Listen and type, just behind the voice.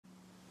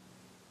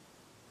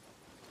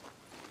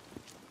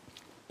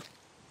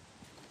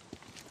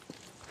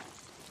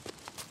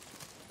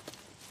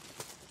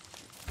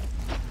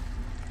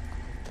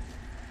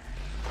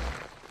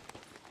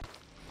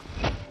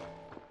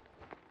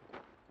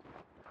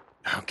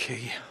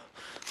Okay,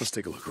 let's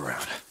take a look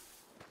around.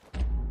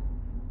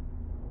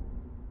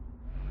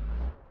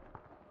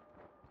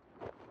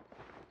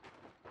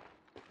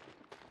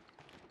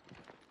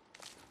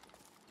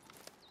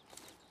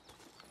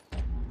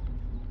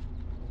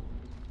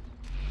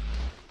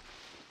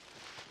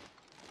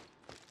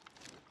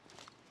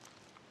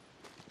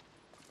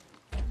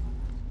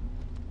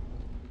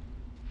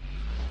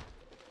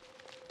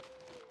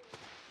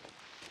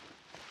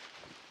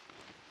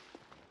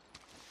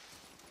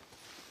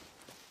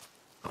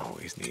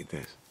 Always need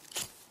this.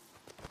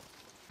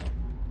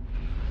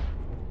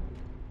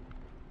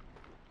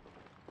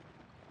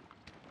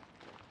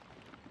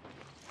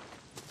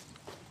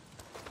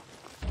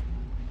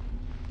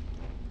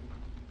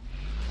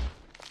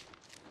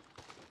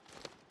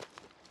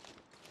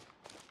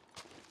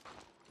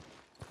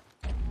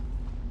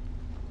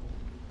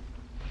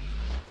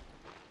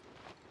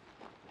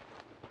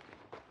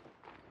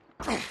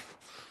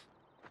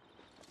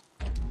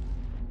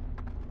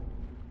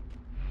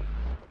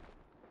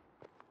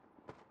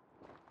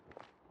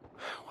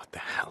 What the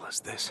hell is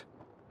this?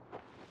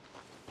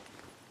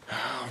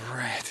 All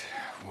right,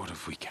 what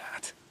have we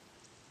got?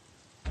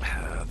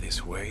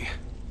 This way.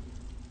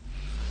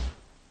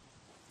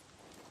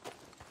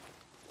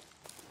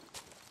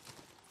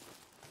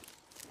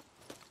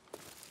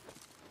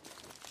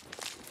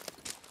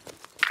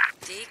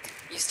 Deke,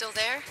 you still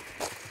there?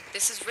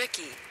 This is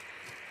Ricky.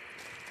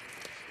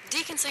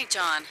 Deacon St.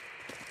 John.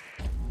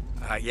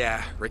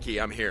 Yeah, Ricky,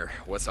 I'm here.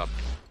 What's up?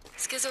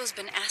 Skizzo's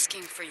been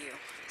asking for you.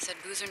 Said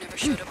Boozer never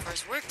showed up for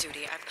his work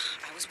duty.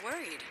 I was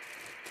worried.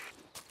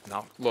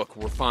 No, look,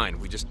 we're fine.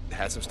 We just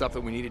had some stuff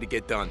that we needed to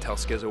get done. Tell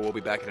Skizzo we'll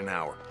be back in an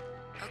hour.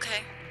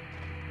 Okay.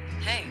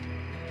 Hey,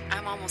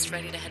 I'm almost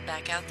ready to head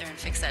back out there and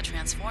fix that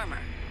transformer.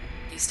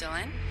 You still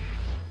in?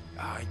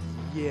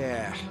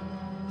 Yeah.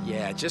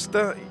 Yeah, just,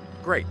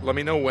 great. Let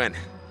me know when.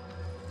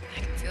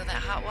 I can feel that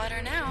hot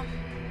water now.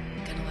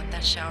 Gonna let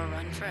that shower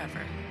run forever.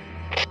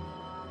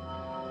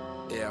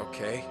 Yeah,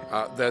 okay.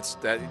 That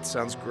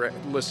sounds great.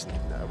 Listen,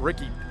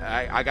 Ricky,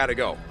 I gotta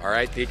go. All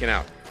right, Deacon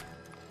out.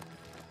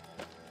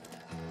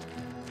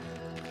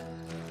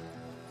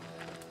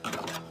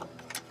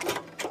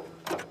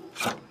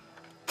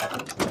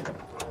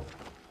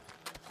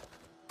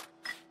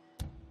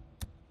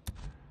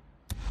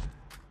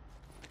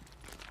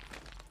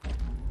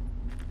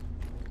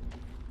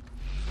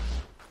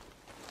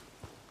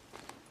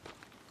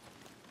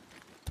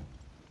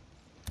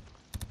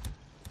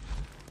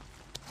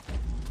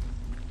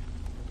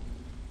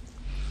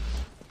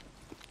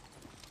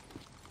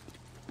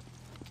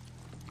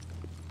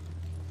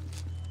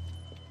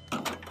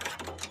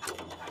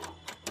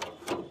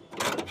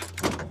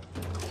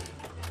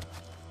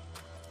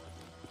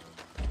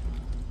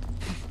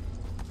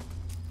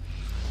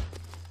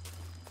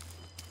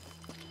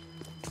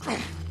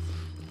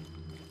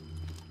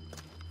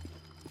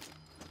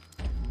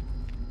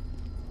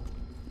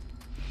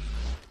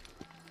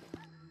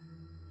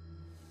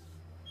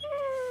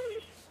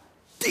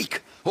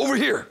 Deke, over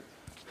here!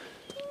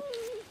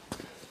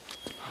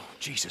 Oh,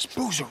 Jesus,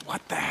 Boozer,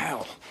 what the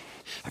hell?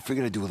 I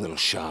figured I'd do a little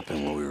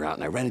shopping while we were out,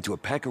 and I ran into a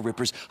pack of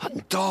rippers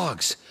hunting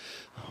dogs.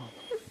 Oh,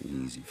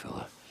 easy,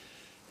 fella.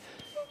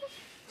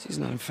 He's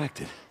not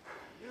infected.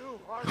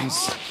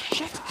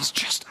 He's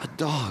just a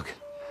dog.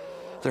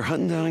 They're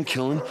hunting down and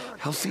killing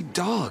healthy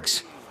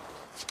dogs.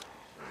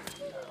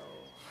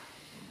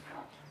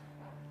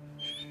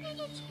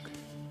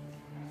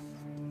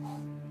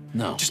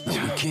 No,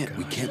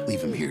 we can't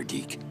leave him here,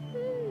 Deke.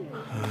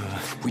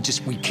 We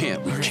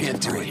can't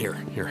do it. Here,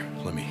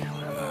 let me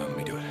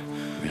do it.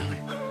 Really?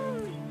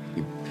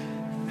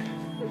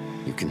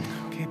 You can...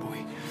 Okay,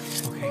 boy.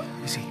 Okay,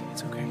 easy,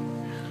 it's okay.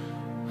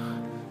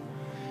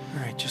 All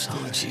right, just...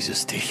 Oh,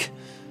 Jesus, Deke.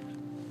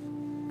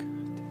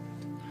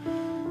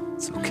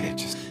 It's okay,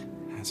 just...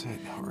 That's it,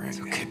 all right. It's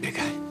okay, big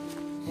guy.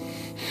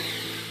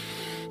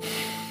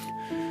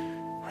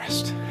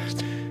 Rest.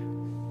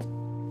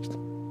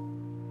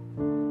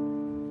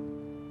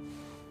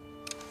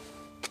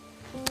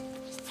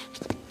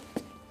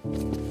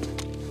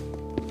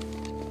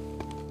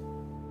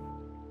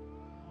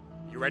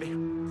 You ready?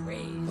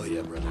 Oh,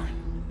 yeah, brother.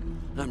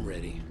 I'm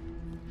ready.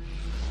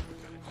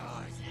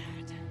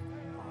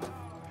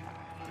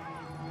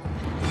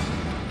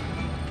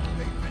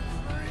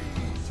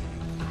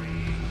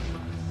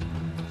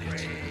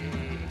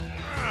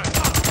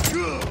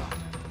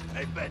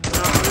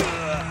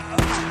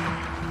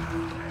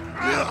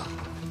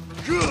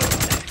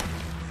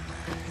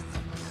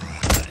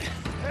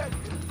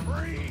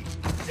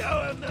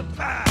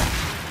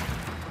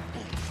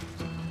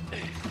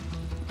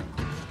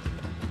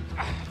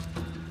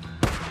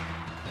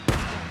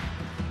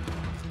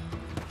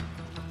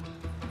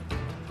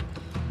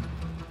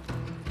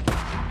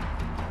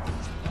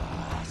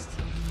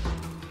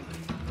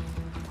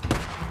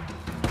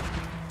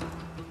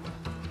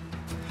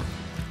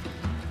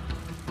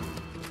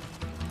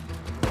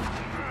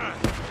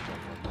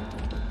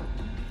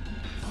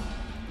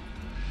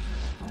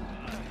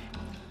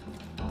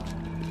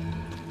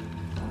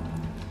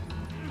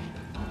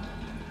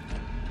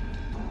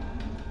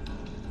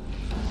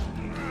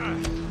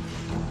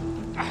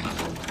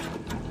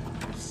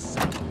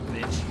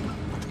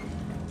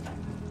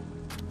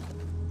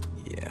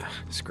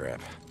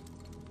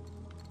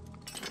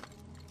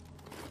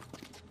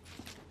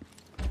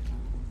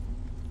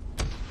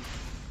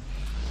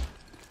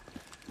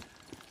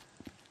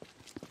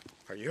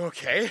 Are you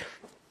okay?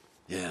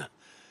 Yeah.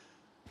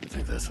 I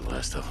think that's the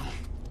last of them.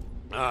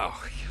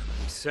 Oh,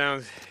 you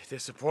sound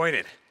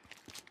disappointed.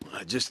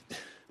 I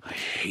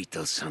hate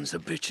those sons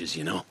of bitches,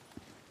 you know?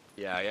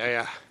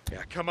 Yeah,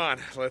 come on.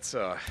 Let's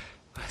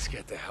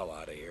get the hell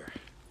out of here.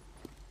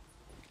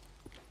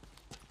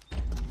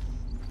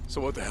 So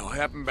what the hell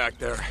happened back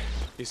there?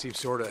 You seem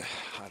sort of,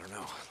 I don't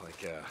know,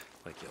 like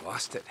you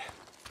lost it.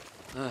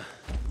 I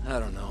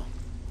don't know.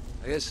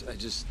 I guess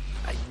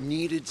I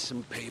needed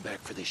some payback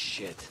for this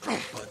shit.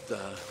 But,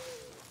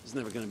 there's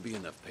never gonna be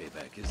enough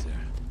payback, is there?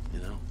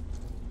 You know?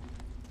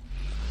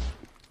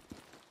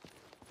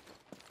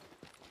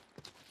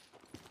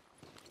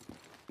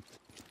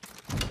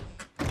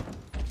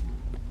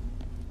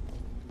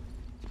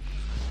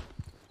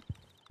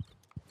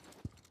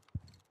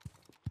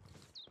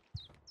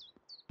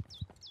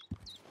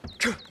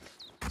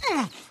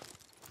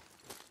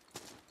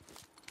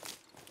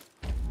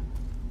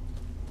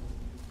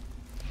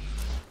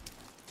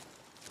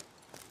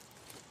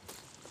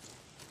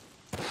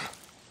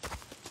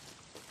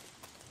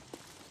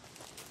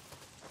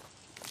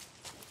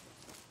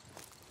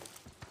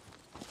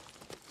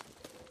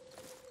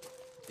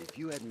 If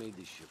you hadn't made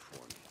this shit for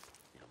me,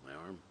 you know, my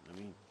arm,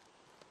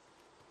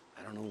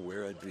 I don't know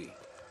where I'd be.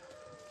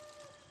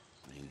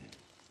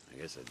 I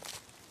guess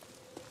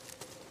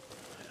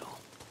well,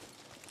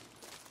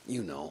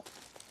 you know.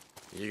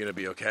 You gonna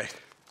be okay?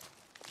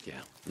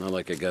 Yeah, not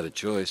like I got a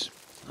choice.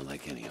 Not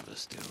like any of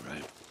us do,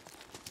 right?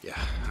 Yeah,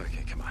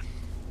 okay, come on.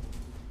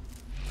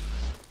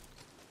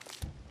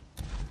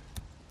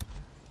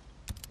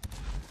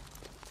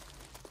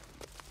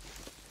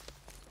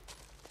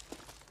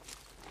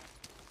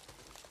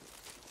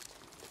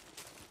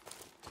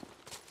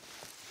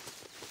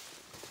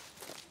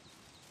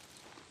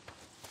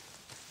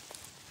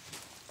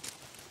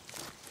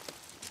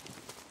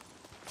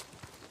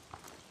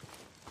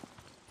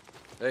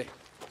 Hey,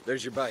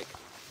 there's your bike.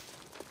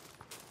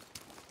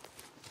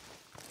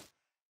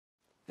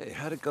 Hey,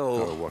 how'd it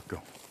go? Oh, what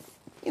go?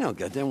 You know,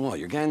 goddamn well,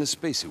 your guy in the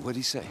spacesuit, what'd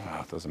he say? Oh,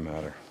 it doesn't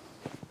matter.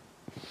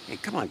 Hey,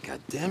 come on,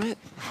 goddammit.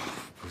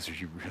 Boozer,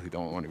 you really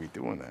don't want to be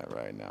doing that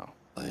right now.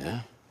 Oh,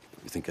 yeah?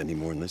 You think I need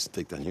more than this to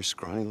take down your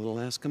scrawny little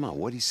ass? Come on,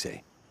 what'd he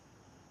say?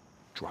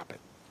 Drop it.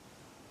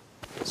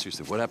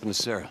 Seriously, what happened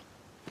to Sarah?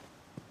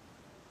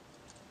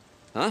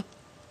 Huh?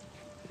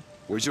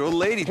 Where's your old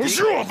lady, Deke?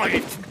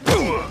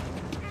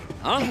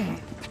 Huh?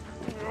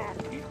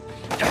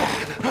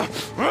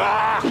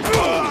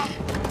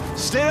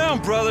 Stay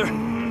down, brother.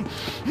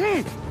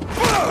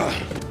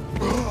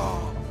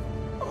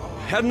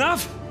 Had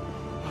enough?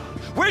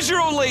 Where's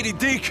your old lady,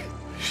 Deke?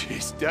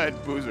 She's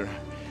dead, Boozer.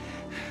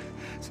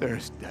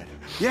 Sarah's dead.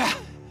 Yeah,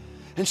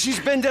 and she's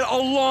been dead a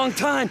long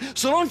time,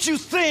 so don't you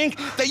think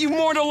that you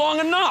mourned her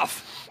long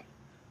enough?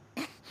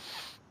 Oh,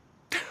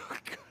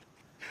 God.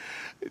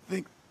 I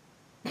think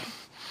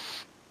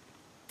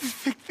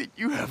that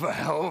you have a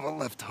hell of a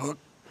left hook,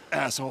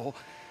 asshole.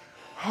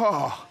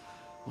 Oh.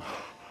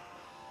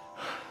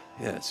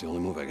 Yeah, it's the only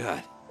move I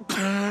got.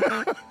 Come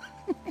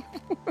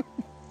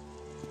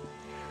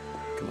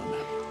on,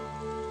 man.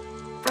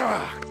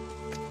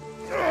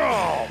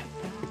 Oh.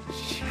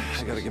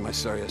 I gotta get my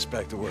sorry ass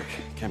back to work.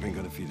 Camp ain't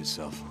gonna feed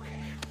itself.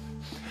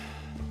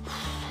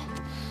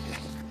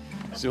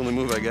 It's the only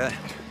move I got.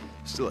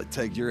 Still, I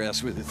tagged your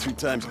ass with it 3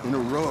 times in a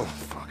row.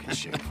 Fucking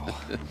shameful.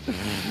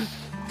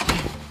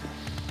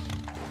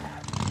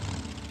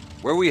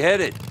 Where we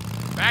headed?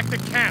 Back to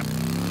camp.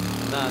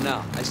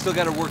 No. I still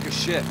gotta work a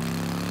shift.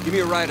 Give me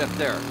a ride up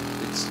there.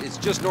 It's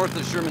just north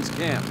of Sherman's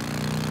camp.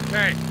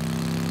 Okay.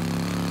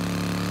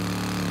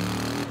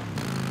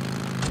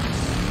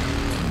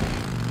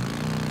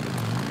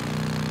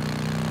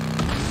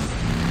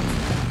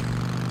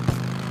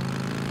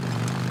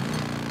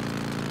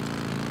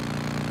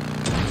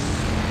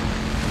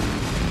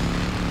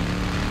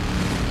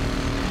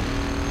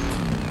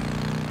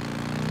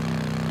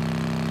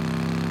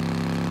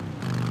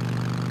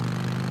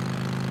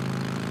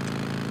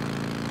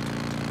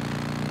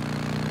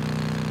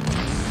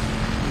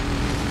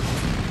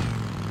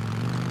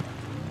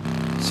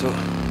 So,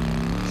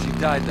 she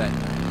died that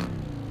night.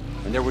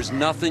 And there was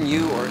nothing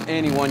you or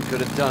anyone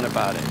could have done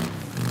about it.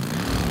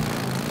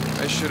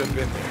 I should have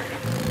been there.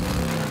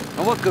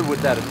 And what good would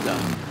that have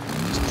done?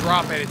 Just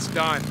drop it, it's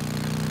done.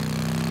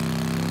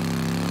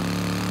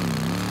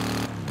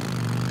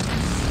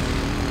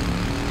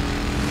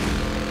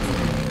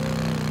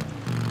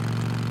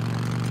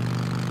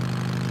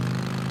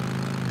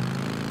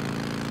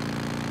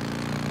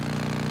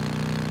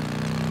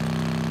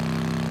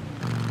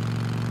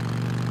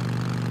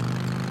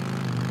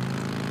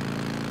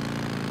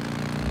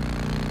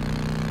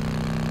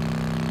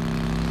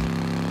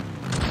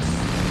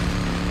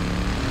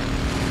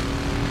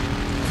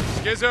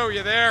 Skizzo,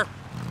 you there?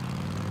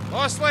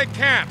 Lost Lake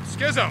Camp,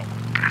 Skizzo.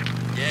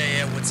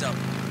 Yeah, what's up?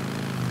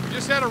 We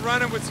just had a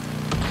run-in with...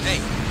 Hey,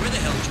 where the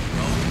hell did you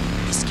go?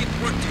 You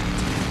skipped work duty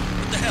today.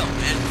 What the hell,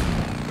 man?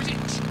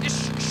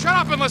 Shut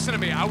up and listen to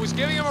me. I was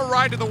giving him a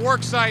ride to the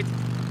work site,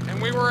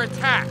 and we were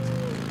attacked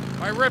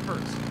by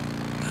Rippers.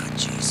 Ah,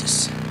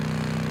 Jesus.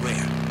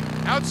 Where?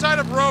 Outside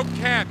of Rogue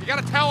Camp. You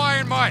gotta tell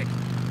Iron Mike.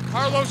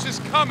 Carlos is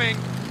coming,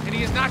 and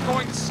he is not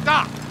going to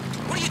stop.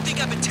 What do you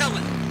think I've been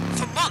telling him?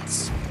 For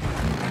months.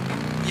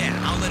 Yeah,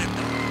 I'll let him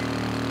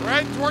know. We're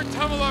heading toward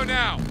Tumalo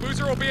now.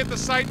 Boozer will be at the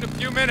site in a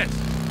few minutes.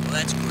 Well,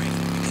 that's great,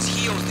 because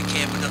he owes the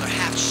camp another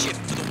half shift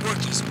for the work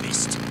he's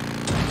missed.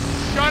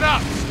 Shut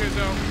up,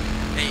 Skizzo.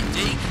 Hey,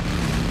 Deke.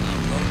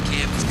 Road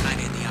camp is kind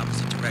of in the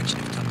opposite direction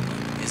of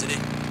Tumalo, isn't it?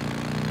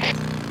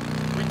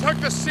 We took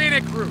the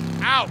scenic route.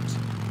 Out.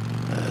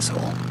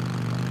 Asshole.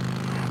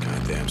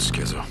 Goddamn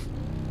Skizzo.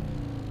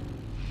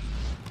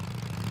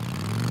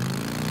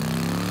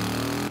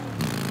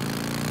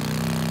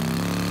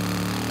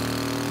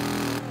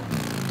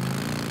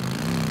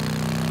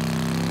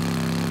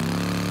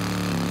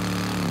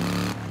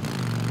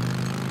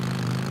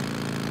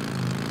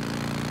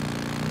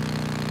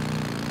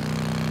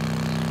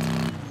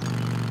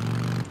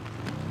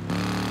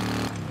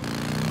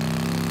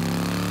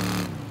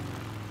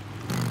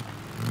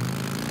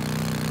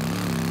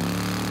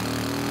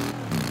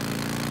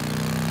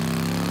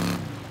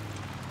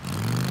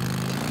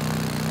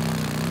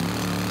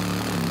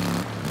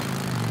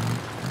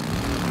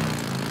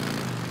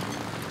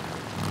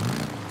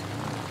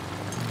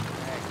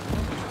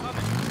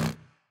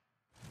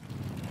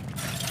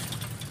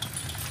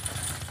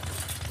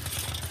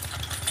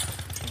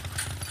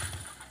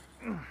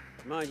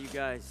 Come on, you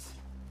guys.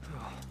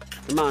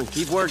 Come on,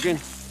 keep working.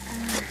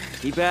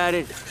 Keep at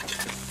it.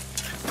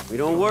 We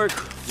don't work,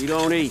 we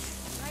don't eat.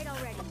 Right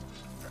already.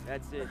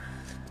 That's it.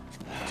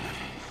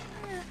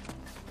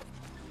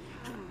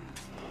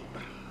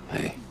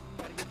 Hey,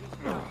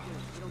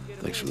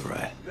 thanks for the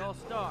ride. We all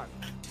starve.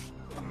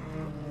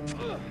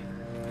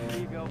 There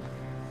you go.